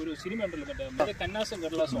നമ്മളെ ഈ ഒരു സിനിമ ഉണ്ടല്ലോ മറ്റേ കന്നാസും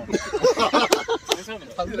കടലാസും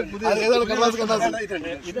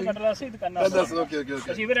ഇത് കടലാസ് ഇത് കന്നാസ്.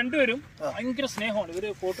 പക്ഷെ ഇവർ രണ്ടുപേരും ഭയങ്കര സ്നേഹമാണ്. ഇവര്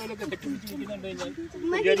ഫോട്ടോയിലൊക്കെ തെറ്റിപ്പിടിച്ചിരിക്കുന്നുണ്ട്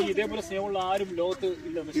കഴിഞ്ഞാൽ ഇതേപോലെ സ്നേഹമുള്ള ആരും ലോകത്ത്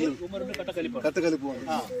ഇല്ല. പക്ഷെ ഉമ്മറിന്റെ കട്ടക്കലിപ്പാണ്.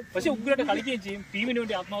 പക്ഷെ ഉഗ്രമായിട്ട് കളിക്കുകയും ചെയ്യും. ടീമിന്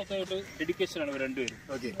വേണ്ടി ആത്മാർത്ഥമായിട്ട് ഡെഡിക്കേഷനാണ് ഇവർ രണ്ടുപേരും.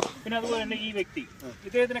 പിന്നെ അതുപോലെ തന്നെ ഈ വ്യക്തി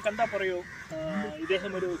ഇദ്ദേഹത്തിനെ കണ്ടാ പറയോ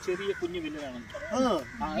ഇദ്ദേഹം ഒരു ചെറിയ കുഞ്ഞു വില്ലനാണ്.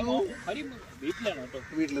 വീട്ടിലാണ് കേട്ടോ.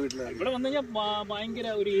 ഇവിടെ വന്നു കഴിഞ്ഞാൽ ഭയങ്കര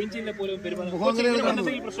ഒരു ഏഞ്ചലിനെ പോലെ പെരുമാറും.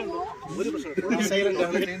 ഈ പ്രശ്നമുണ്ടോ? ഒരു പ്രശ്നം.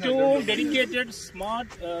 ഏറ്റവും ഡെഡിക്കേറ്റഡ്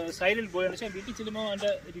സ്മാർട്ട് സൈലന്റ് ബോയ് ആണ്. പക്ഷേ വീട്ടിൽ ചെല്ലുമ്പോൾ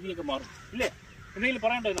അതിന്റെ രീതിയൊക്കെ മാറും. ഇല്ലേ? എന്തെങ്കിലും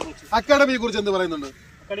പറയണ്ടോ ഇതിനെ കുറിച്ച്? അക്കാഡമിയെ കുറിച്ച് എന്ത് പറയുന്നുണ്ട്?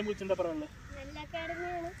 അക്കാഡമിയെ കുറിച്ച് എന്താ പറയാനുള്ളത്? നല്ല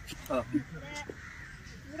അക്കാഡമിയാണ്.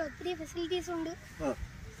 ഇവിടെ ഒത്തിരി ഫെസിലിറ്റീസ് ഉണ്ട്.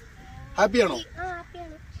 ഹാപ്പിയാണോ?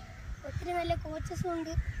 ഹാപ്പിയാണ്. ഒത്തിരി നല്ല കോച്ചസും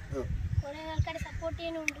ഉണ്ട്. കുറെ ആൾക്കാരെ സപ്പോർട്ട്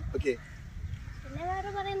ചെയ്യാനുണ്ട്. പിന്നെ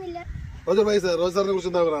വേറെ പറയുന്നില്ല. റോജർ സാറിനെ കുറിച്ച്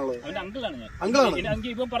എന്താ പറയാനുള്ളത്? അവന്റെ അങ്കിളാണ് ഞാൻ. അങ്കിളാണ്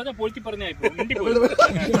ഇവൻ പറഞ്ഞ പൊളിച്ച് പറഞ്ഞ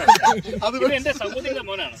എന്റെ സഹോദരിയുടെ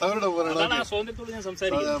മോനാണ്. ആ സ്വാതന്ത്ര്യത്തോട് ഞാൻ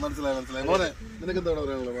സംസാരിക്കുന്നത്. മനസ്സിലായി. മോനെ നിനക്ക് എന്താണ്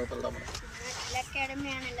പറയാനുള്ളത്? നല്ല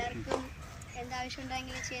അക്കാഡമിയാണ്. എല്ലാവർക്കും എന്താവശ്യം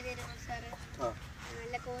ഉണ്ടെങ്കിലും ചെയ്തു തരുന്നു സാറ്.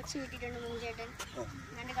 നല്ല കോച്ച് കിട്ടിയിട്ടുണ്ട് മുൻചേട്ടൻ.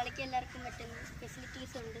 നല്ല കളിക്കാൻ എല്ലാവർക്കും പറ്റുന്നു.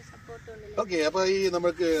 ഫെസിലിറ്റീസ് ഉണ്ട്, സപ്പോർട്ടും ഉണ്ട്. ഓക്കെ. അപ്പൊ ഈ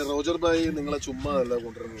നമുക്ക് റോജർ ഭായി നിങ്ങളെ ചുമ്മാ അല്ല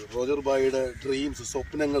കൊണ്ടുവരുന്നത്. റോജർ ഭായിയുടെ ഡ്രീംസ്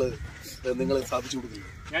സ്വപ്നങ്ങള് നിങ്ങൾ സാധിച്ചു കൊടുക്കില്ല.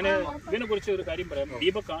 ഞാൻ ഇതിനെ കുറിച്ച് ഒരു കാര്യം പറയാം.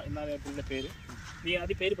 ദീപക് എന്നാണ് പുള്ളിയുടെ പേര്. നീ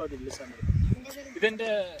ആദ്യം പേര് പറഞ്ഞില്ല സാർ. ഇതെന്റെ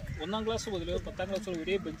 1ാം ക്ലാസ് മുതൽ 10ാം ക്ലാസ് വരെ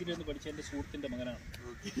ഒരേ ബെഞ്ചിലിരുന്ന് പഠിച്ച എന്റെ സുഹൃത്തിന്റെ മകനാണ്.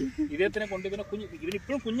 ഇദ്ദേഹത്തിനെ കൊണ്ട്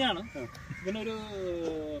ഇവനിപ്പോഴും കുഞ്ഞാണ്. ഇവനൊരു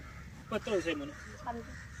എത്ര വയസ്സായി മോന്?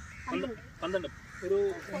 12. ഒരു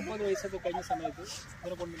 9 വയസ്സൊക്കെ കഴിഞ്ഞ സമയത്ത്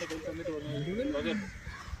ഇതിനെ കൊണ്ട് എൻ്റെ കയ്യിൽ തന്നിട്ട് പറഞ്ഞു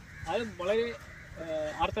അത് വളരെ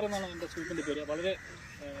ആർത്തർ എന്നാണ് എൻ്റെ സുഹൃത്തിൻ്റെ പേര്. വളരെ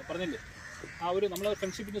പറഞ്ഞില്ലേ ആ ഒരു നമ്മളെ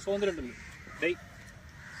ഫ്രണ്ട്ഷിപ്പിൻ്റെ സ്വാതന്ത്ര്യം ഉണ്ടല്ലോ. ഡേയ്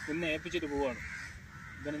ഇന്ന് ഏൽപ്പിച്ചിട്ട് പോവുകയാണ്.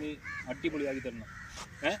 ഇതിനെ നീ അടിപൊളിയാക്കി തരണം.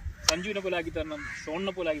 സഞ്ജുവിനെ പോലെ ആക്കി തരണം,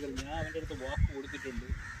 ഷോണിനെ പോലെ ആക്കി തരണം. ഞാൻ അവൻ്റെ അടുത്ത് വാക്ക് കൊടുത്തിട്ടുണ്ട്.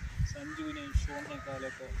 സഞ്ജുവിനെയും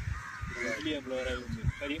ഷോണിനേക്കാളൊക്കെ വലിയ പ്ലെയറായി ഉണ്ട്.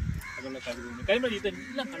 കാര്യം അതുള്ള കഴിവുണ്ട്. കാര്യം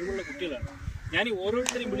ഇതെല്ലാം കഴിവുള്ള കുട്ടികളാണ്. ഞാൻ ഈ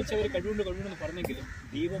ഓരോരുത്തരെയും വിളിച്ചവർ കഴിവുണ്ടെന്ന് പറഞ്ഞെങ്കിലും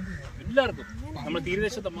ദീപം എല്ലാവർക്കും നമ്മുടെ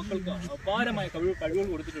തീരദേശത്തെ മക്കൾക്ക് അപാരമായ കഴിവുകൾ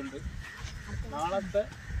കൊടുത്തിട്ടുണ്ട്. നാളത്തെ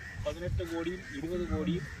 18 കോടിയും 20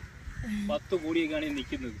 കോടിയും 10 കോടിയൊക്കെയാണ് ഈ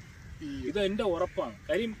നിൽക്കുന്നത്. ഇത് എന്റെ ഉറപ്പാണ്.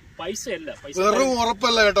 കാര്യം പൈസയല്ല, വെറും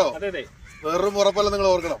ഉറപ്പല്ല കേട്ടോ. അതെ വെറും ഉറപ്പല്ല, നിങ്ങൾ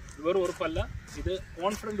ഓർക്കണം. വെറും ഉറപ്പല്ല, ഇത്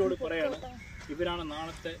കോൺഫിഡന്റോട് പറയാണ്. ഇവരാണ്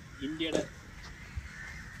നാളത്തെ ഇന്ത്യയുടെ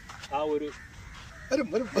ആ ഒരു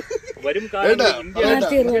വരും കാലത്ത്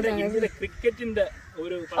ഇന്ത്യയുടെ ക്രിക്കറ്റിന്റെ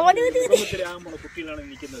ഒരു കുട്ടികളാണ്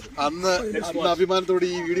നിൽക്കുന്നത്. അന്ന് അഭിമാനത്തോടെ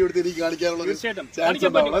ഈ വീഡിയോ എടുത്ത് എനിക്ക് കാണിക്കാനുള്ള തീർച്ചയായിട്ടും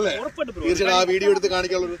തീർച്ചയായിട്ടും ആ വീഡിയോ എടുത്ത്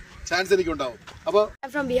കാണിക്കാനുള്ള ചാൻസ് എനിക്ക് ഉണ്ടാവും. അപ്പൊ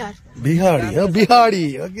बिहाड़ी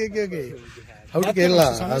okay okay okay how to Kerala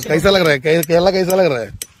कैसा लग रहा है? केरला कैसा लग रहा है?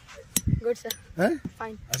 Good sir,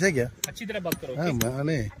 fine. अच्छा क्या? अच्छी तरह बात करो. हाँ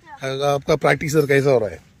माने आपका प्रैक्टिस कैसा हो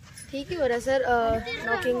रहा है? ठीक ही हो रहा है सर.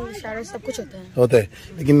 नॉकिंग शॉट सब कुछ होता है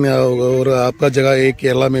लेकिन और आपका जगह एक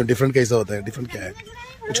केरला में डिफरेंट कैसा होता है? डिफरेंट क्या है?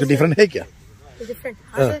 कुछ डिफरेंट है क्या? Different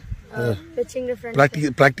pitching different.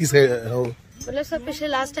 प्रैक्टिस है मतलब सर पिछले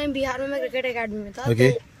लास्ट टाइम बिहार में मैं क्रिकेट एकेडमी में था.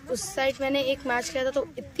 Okay. तो उस साइड मैंने एक मैच किया था तो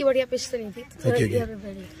इतनी बढ़िया पिच तो नहीं थी. Okay.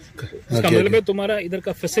 इसका मतलब है तुम्हारा इधर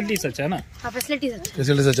का फैसिलिटीज अच्छा है ना? हाँ फैसिलिटीज अच्छा.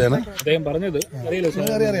 फैसिलिटीज अच्छा है ना? അദ്ദേഹം പറഞ്ഞത് അറിയില്ല സർ.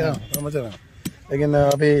 अरे समझ रहा. लेकिन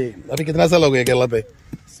अभी कितना साल हो गया केरला पे?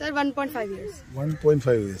 Sir 1.5 years.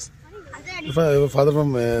 1.5 years. Father from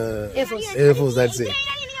Air Force. That's it.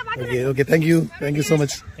 Okay. Thank you so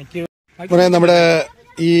much. Thank you. നമ്മുടെ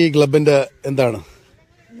ഈ ക്ലബിന്റെ എന്താണ്?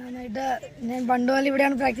 ഞാൻ പണ്ട് മുതൽ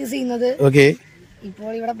ഇവിടെയാണ് പ്രാക്ടീസ് ചെയ്യുന്നത്. ഓക്കെ. ഇപ്പോൾ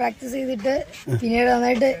ഇവിടെ പ്രാക്ടീസ് ചെയ്തിട്ട് പിന്നീട്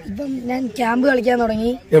നന്നായിട്ട് ഇപ്പം ഞാൻ ക്യാമ്പ് കളിക്കാൻ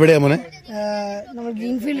തുടങ്ങി. എവിടെയാ മോനെ? നമ്മൾ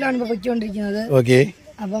ഗ്രീൻഫീൽഡിലാണ് ഇപ്പൊ പൊയ്ക്കൊണ്ടിരിക്കുന്നത്. ഓക്കെ.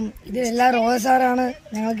 അപ്പം ഇതെല്ലാം റോയ സാറാണ്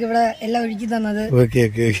ഞങ്ങൾക്ക് ഇവിടെ എല്ലാം ഒരുക്കി തന്നത്.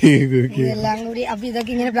 എല്ലാം കൂടി അപ്പൊ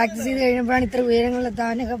ഇതൊക്കെ ഇങ്ങനെ പ്രാക്ടീസ് ചെയ്ത് കഴിഞ്ഞപ്പോഴാണ് ഇത്ര ഉയരങ്ങളിൽ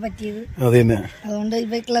എത്താനൊക്കെ പറ്റിയത്. അതുകൊണ്ട്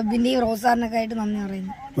ഇപ്പൊ ക്ലബിന്റെയും റോയ സാറിനൊക്കെ ആയിട്ട് നന്ദി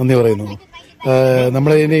പറയുന്നു.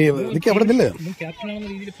 നമ്മുടെ അവിടെ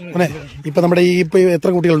നിന്നില്ലേ ഇപ്പൊ നമ്മുടെ ഈ ഇപ്പൊ എത്ര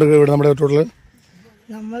കുട്ടികളുണ്ട് ഇവിടെ നമ്മുടെ ടോട്ടല്?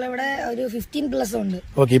 നമ്മളിവിടെ ഒരു 15+ ഉണ്ട്.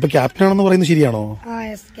 ഓക്കെ, ഇപ്പൊ ക്യാപ്റ്റൻ ആണെന്ന് പറയുന്നത് ശരിയാണോ?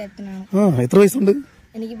 ക്യാപ്റ്റനാണ്. എത്ര വയസ്സുണ്ട്?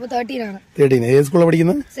 എനിക്കിപ്പോ 13 ആണ്. 13. ഏത് സ്കൂളിലാണ്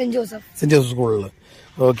പഠിക്കുന്നത്? സെന്റ് ജോസഫ് സ്കൂളില്.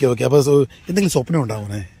 ഓക്കെ. അപ്പൊ എന്തെങ്കിലും സ്വപ്നം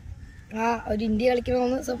ഉണ്ടാവുന്നേ? ഒരു ഇന്ത്യ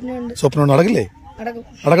കളിക്കണമെന്ന് സ്വപ്നമുണ്ട്. സ്വപ്നം നടക്കില്ലേ?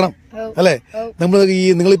 നടക്കണം അല്ലേ?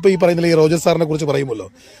 നിങ്ങളിപ്പോ ഈ പറയുന്നില്ല ഈ റോജർ സാറിനെ കുറിച്ച് പറയുമല്ലോ,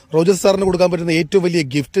 റോജർ സാറിന് കൊടുക്കാൻ പറ്റുന്ന ഏറ്റവും വലിയ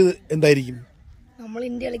ഗിഫ്റ്റ് എന്തായിരിക്കും? നമ്മൾ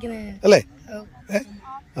ഇന്ത്യ കളിക്കുന്നത് അല്ലേ?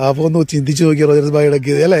 അപ്പൊ ഒന്ന് ചിന്തിച്ചു നോക്കിയ റോജർ ഭായിയുടെ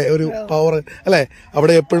അല്ലേ ഒരു പവർ അല്ലേ?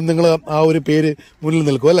 അവിടെ എപ്പോഴും നിങ്ങൾ ആ ഒരു പേര് മുന്നിൽ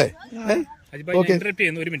നിൽക്കും അല്ലേ?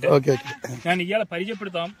 ഒരു മിനിറ്റ്, ഞാൻ ഇയാളെ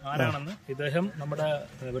പരിചയപ്പെടുത്താം ആരാണെന്ന്. ഇദ്ദേഹം നമ്മുടെ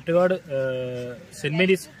വെട്ടുകാട് സെന്റ്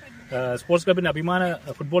മേരീസ് സ്പോർട്സ് ക്ലബിന്റെ അഭിമാന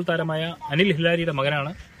ഫുട്ബോൾ താരമായ അനിൽ ഹിലാരിയുടെ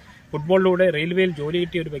മകനാണ്. ഫുട്ബോളിലൂടെ റെയിൽവേയിൽ ജോലി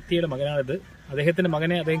കിട്ടിയ ഒരു വ്യക്തിയുടെ മകനാണിത്. അദ്ദേഹത്തിന്റെ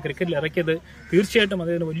മകനെ അദ്ദേഹം ക്രിക്കറ്റിൽ ഇറക്കിയത് തീർച്ചയായിട്ടും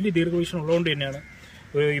അദ്ദേഹത്തിന് വലിയ ദീർഘവീക്ഷണം ഉള്ളതുകൊണ്ട് തന്നെയാണ്.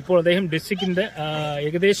 ഇപ്പോൾ അദ്ദേഹം ഡിസ്ട്രിക്റ്റിന്റെ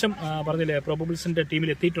ഏകദേശം പറഞ്ഞില്ലേ പ്രോബബിൾസിന്റെ ടീമിൽ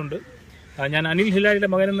എത്തിയിട്ടുണ്ട്. ഞാൻ അനിൽ ഹിലാരിയുടെ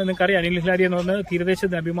മകനെന്ന് നിങ്ങൾക്കറിയാം. അനിൽ ഹിലാരി എന്ന് പറഞ്ഞത്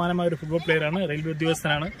തീരദേശത്തിന് അഭിമാനമായ ഒരു ഫുട്ബോൾ പ്ലെയറാണ്, റെയിൽവേ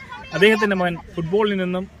ഉദ്യോഗസ്ഥനാണ്. അദ്ദേഹത്തിന്റെ മകൻ ഫുട്ബോളിൽ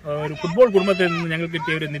നിന്നും ഒരു ഫുട്ബോൾ കുടുംബത്തിൽ നിന്നും ഞങ്ങൾക്ക്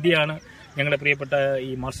കിട്ടിയ ഒരു നിധിയാണ് ഞങ്ങളുടെ പ്രിയപ്പെട്ട ഈ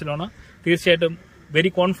മാർസലോണ. തീർച്ചയായിട്ടും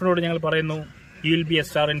വെരി കോൺഫിഡൻറ്റോട് ഞങ്ങൾ പറയുന്നു, you will be A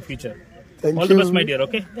star in future. All the best my dear.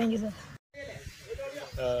 Okay,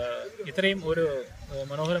 ഇത്രയും ഒരു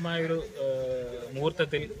മനോഹരമായ ഒരു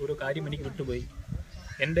മുഹൂർത്തത്തിൽ ഒരു കാര്യം എനിക്ക് വിട്ടുപോയി.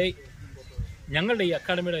 ഞങ്ങളുടെ ഈ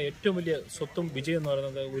അക്കാഡമിയുടെ ഏറ്റവും വലിയ സ്വത്തും വിജയം എന്ന്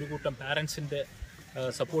പറയുന്നത് ഒരു കൂട്ടം പാരൻസിൻ്റെ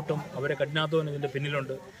സപ്പോർട്ടും അവരെ കഠിനാധ്വാനം ഇതിൻ്റെ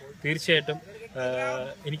പിന്നിലുണ്ട്. തീർച്ചയായിട്ടും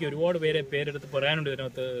എനിക്ക് ഒരുപാട് പേരെടുത്ത് പറയാനുണ്ട്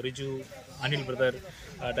ഇതിനകത്ത്. Riju, Anil brother,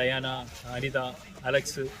 Diana, Anitha,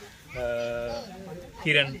 Alex,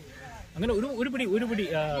 Kiran, അങ്ങനെ ഒരുപിടി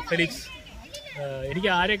ഫെലിക്സ്. എനിക്ക്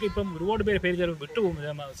ആരെയൊക്കെ ഇപ്പം ഒരുപാട് പേര് ചിലപ്പോൾ വിട്ടുപോകും.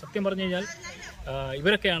 സത്യം പറഞ്ഞു കഴിഞ്ഞാൽ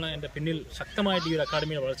ഇവരൊക്കെയാണ് എൻ്റെ പിന്നിൽ ശക്തമായിട്ട് ഈ ഒരു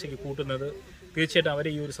അക്കാഡമിയുടെ വളർച്ചയ്ക്ക് കൂട്ടുന്നത്. തീർച്ചയായിട്ടും അവരെ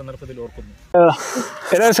ഈ ഒരു സന്ദർഭത്തിൽ ഓർക്കുന്നു.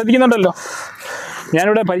 എല്ലാവരും ശ്രദ്ധിക്കുന്നുണ്ടല്ലോ.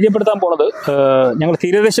 ഞാനിവിടെ പരിചയപ്പെടുത്താൻ പോണത് ഞങ്ങൾ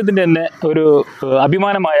തീരദേശത്തിൻ്റെ തന്നെ ഒരു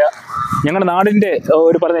അഭിമാനമായ ഞങ്ങളുടെ നാടിൻ്റെ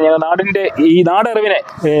ഞങ്ങളുടെ നാടിൻ്റെ ഈ നാടറിവിനെ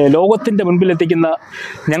ലോകത്തിൻ്റെ മുൻപിലെത്തിക്കുന്ന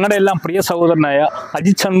ഞങ്ങളുടെ എല്ലാം പ്രിയ സഹോദരനായ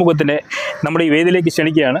അജിത് ഷൺമുഖത്തിനെ നമ്മുടെ ഈ വേദിയിലേക്ക്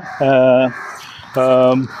ക്ഷണിക്കുകയാണ്.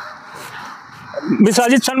 Miss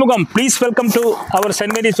Ajith Shanmugham, please welcome to our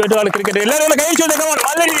saint Mary's Vettukad cricket. എല്ലാവരും കഴിച്ചോട്ടെ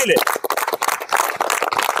നല്ല രീതിയിൽ.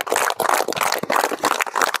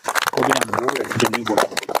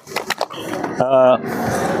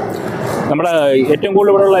 നമ്മുടെ ഏറ്റവും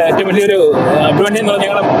കൂടുതൽ ഇവിടെയുള്ള ഏറ്റവും വലിയൊരു അഡ്വാൻറ്റേജ് എന്ന്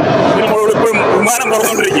പറഞ്ഞാൽ ഞങ്ങളുടെ ഇപ്പോഴും വിമാനം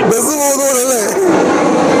തുറന്നുകൊണ്ടിരിക്കും.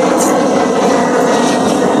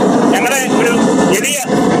 ഞങ്ങളുടെ ഒരു വലിയ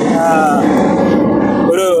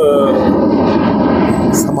ഒരു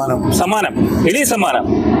എളിയ സമ്മാനം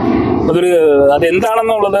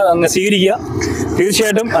അതെന്താണെന്നുള്ളത് അങ്ങ് സ്വീകരിക്കുക.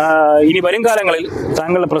 തീർച്ചയായിട്ടും ഇനി വരും കാലങ്ങളിൽ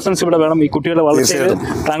താങ്കളുടെ പ്രസൻസ് ഇവിടെ വേണം. ഈ കുട്ടികളുടെ വളർച്ചയിൽ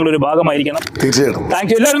താങ്കളൊരു ഭാഗമായിരിക്കണം. തീർച്ചയായിട്ടും.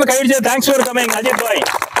 Thank you. എല്ലാവരും കഴിച്ചത്. Thanks for coming Ajith bhai.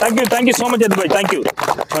 Thank you so much Ajith bhai. Thank you.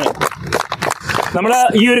 നമ്മൾ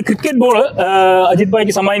ഈ ഒരു ക്രിക്കറ്റ് ബോൾ അജിത്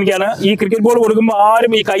ഭായിക്ക് സമ്മാനിക്കുകയാണ്. ഈ ക്രിക്കറ്റ് ബോൾ കൊടുക്കുമ്പോൾ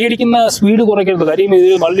ആരും ഈ കൈയടിക്കുന്ന സ്പീഡ് കുറയ്ക്കരുത്. കാര്യം ഇത്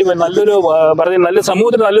നല്ലൊരു നല്ല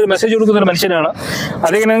സമൂഹത്തിന് നല്ലൊരു മെസ്സേജ് കൊടുക്കുന്ന ഒരു മനുഷ്യനാണ്.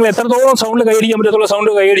 അദ്ദേഹം നിങ്ങൾ എത്രത്തോളം സൗണ്ട് കൈയടിക്കാൻ പറ്റത്തുള്ള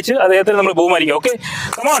സൗണ്ട് കൈയടിച്ച് അദ്ദേഹത്തിന് നമ്മൾ ബഹുമാനിക്കാം. Okay,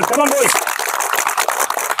 come on boys.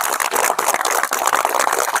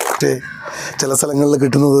 ചില സ്ഥലങ്ങളിൽ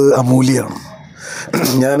കിട്ടുന്നത് അമൂല്യമാണ്.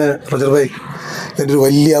 ഞാൻ റോജർ ഭായ് എൻ്റെ ഒരു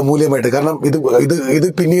വലിയ അമൂല്യമായിട്ട്, കാരണം ഇത്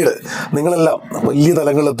പിന്നീട് നിങ്ങളെല്ലാം വലിയ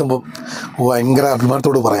തലങ്ങളിലെത്തുമ്പം ഭയങ്കര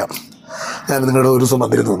അഭിമാനത്തോട് പറയാം, ഞാൻ നിങ്ങളുടെ ഒരു ദിവസം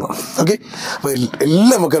വന്നിരുന്നു. ഓക്കെ, അപ്പോൾ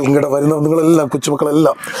എല്ലാ മക്കളും നിങ്ങളുടെ വരുന്ന നിങ്ങളെല്ലാം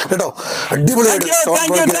കൊച്ചുമക്കളെല്ലാം കേട്ടോ അടിപൊളിയായിട്ട്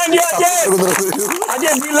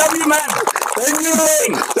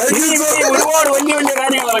ഒരുപാട് വലിയ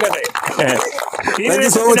കാര്യങ്ങൾ നടക്കട്ടെ.